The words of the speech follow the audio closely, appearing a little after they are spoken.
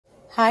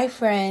Hi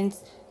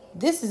friends,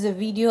 this is a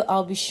video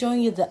I'll be showing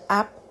you the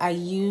app I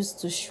use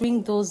to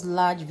shrink those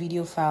large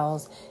video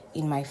files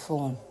in my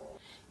phone.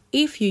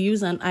 If you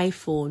use an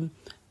iPhone,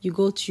 you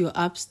go to your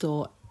app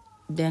store,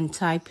 then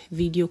type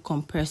video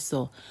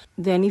compressor.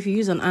 Then if you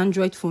use an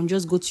Android phone,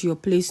 just go to your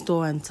Play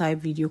Store and type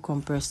video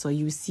compressor.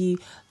 You see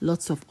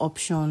lots of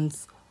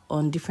options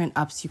on different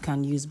apps you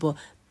can use, but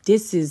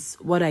this is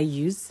what I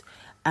use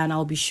and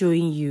I'll be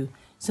showing you.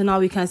 So now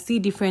we can see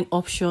different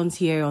options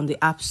here on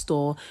the App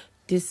Store.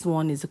 This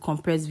one is a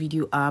compressed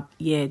video app.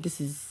 Yeah,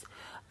 this is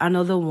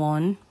another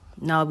one.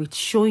 Now I'll be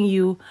showing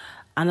you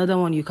another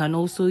one you can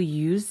also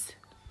use.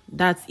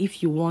 That's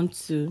if you want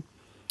to.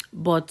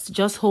 But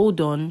just hold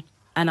on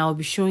and I'll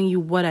be showing you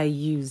what I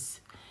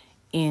use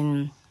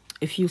in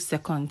a few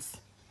seconds.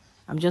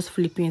 I'm just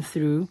flipping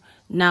through.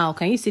 Now,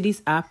 can you see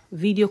this app?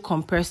 Video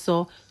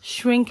compressor,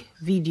 shrink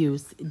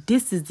videos.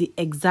 This is the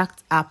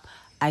exact app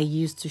I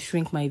use to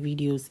shrink my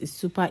videos. It's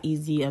super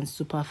easy and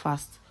super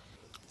fast.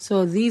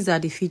 So these are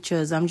the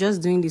features. I'm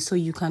just doing this so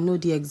you can know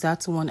the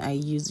exact one I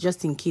use,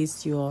 just in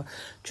case you're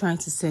trying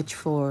to search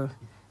for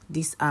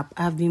this app.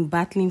 I've been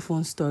battling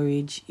phone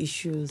storage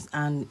issues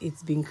and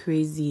it's been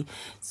crazy.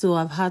 So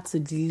I've had to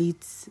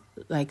delete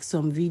like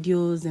some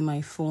videos in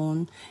my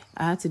phone.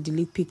 I had to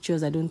delete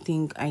pictures I don't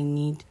think I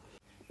need.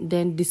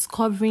 Then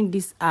discovering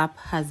this app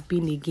has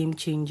been a game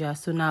changer.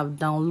 So now I've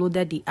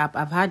downloaded the app.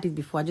 I've had it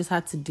before. I just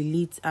had to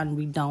delete and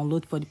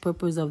re-download for the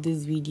purpose of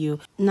this video.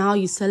 Now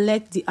you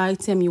select the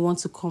item you want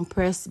to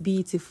compress, be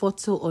it a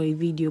photo or a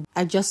video.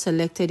 I just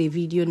selected a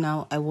video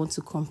now I want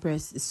to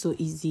compress. It's so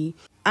easy.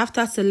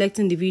 After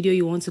selecting the video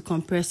you want to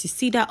compress, you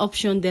see that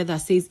option there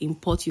that says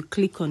import. You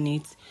click on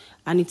it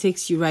and it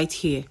takes you right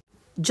here.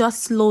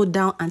 Just slow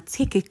down and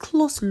take a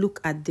close look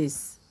at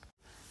this.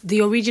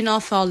 The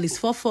original file is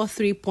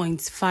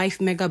 443.5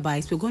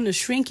 megabytes. We're going to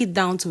shrink it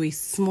down to a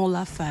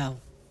smaller file.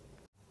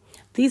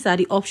 These are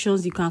the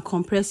options you can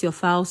compress your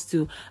files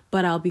to,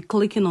 but I'll be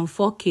clicking on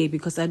 4K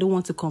because I don't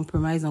want to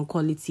compromise on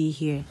quality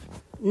here.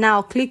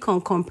 Now click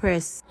on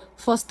compress.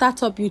 For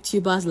startup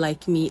YouTubers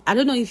like me, I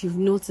don't know if you've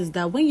noticed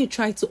that when you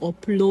try to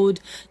upload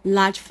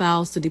large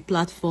files to the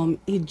platform,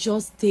 it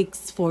just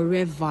takes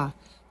forever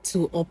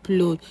to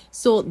upload.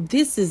 So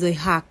this is a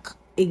hack,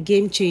 a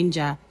game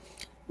changer.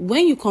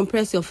 When you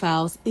compress your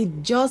files,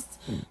 it just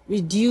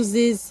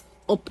reduces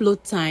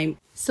upload time.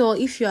 So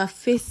if you are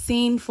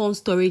facing phone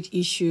storage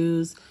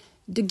issues,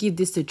 do give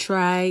this a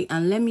try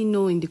and let me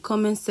know in the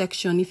comment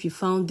section if you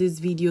found this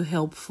video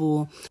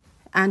helpful.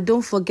 And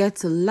don't forget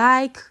to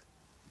like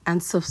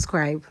and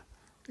subscribe.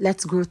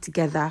 Let's grow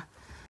together.